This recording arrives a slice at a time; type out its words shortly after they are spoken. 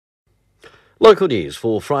Local news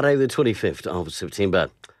for Friday the 25th of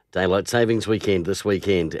September. Daylight Savings Weekend this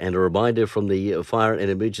weekend, and a reminder from the Fire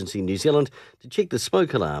and Emergency New Zealand to check the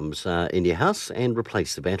smoke alarms in your house and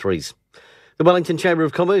replace the batteries. The Wellington Chamber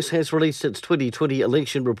of Commerce has released its 2020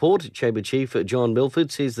 election report. Chamber Chief John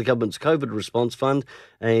Milford says the government's COVID response fund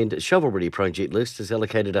and shovel-ready project list has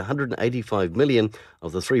allocated $185 million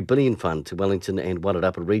of the $3 billion fund to Wellington and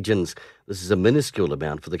Wairarapa regions. This is a minuscule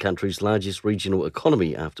amount for the country's largest regional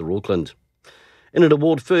economy after Auckland. In an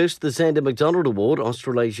award first, the Xander McDonald Award,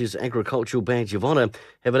 Australasia's agricultural badge of honour,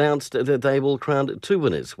 have announced that they will crown two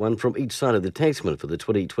winners, one from each side of the Tasman for the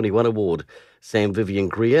 2021 award. Sam Vivian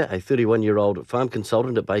Greer, a 31-year-old farm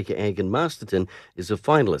consultant at Baker Ag in Masterton, is a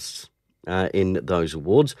finalist in those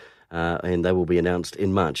awards, and they will be announced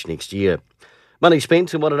in March next year. Money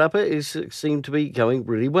spent in Wairarapa seemed to be going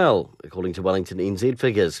really well, according to Wellington NZ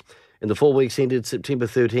figures. In the 4 weeks ended September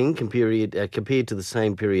 13, compared to the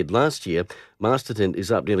same period last year, Masterton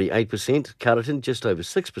is up nearly 8%, Carterton just over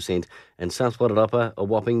 6%, and South Wairarapa a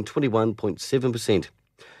whopping 21.7%.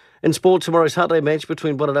 In sport, tomorrow's Heartland match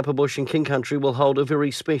between Wairarapa Bush and King Country will hold a very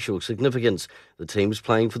special significance. The teams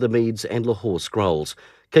playing for the Meads and Lahore Scrolls.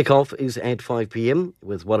 Kick-off is at 5 p.m,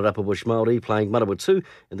 with Wairarapa Bush Māori playing Manawa 2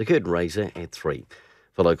 and the curtain raiser at 3.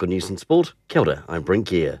 For local news and sport, kia ora, I'm Brent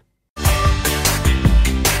Gare.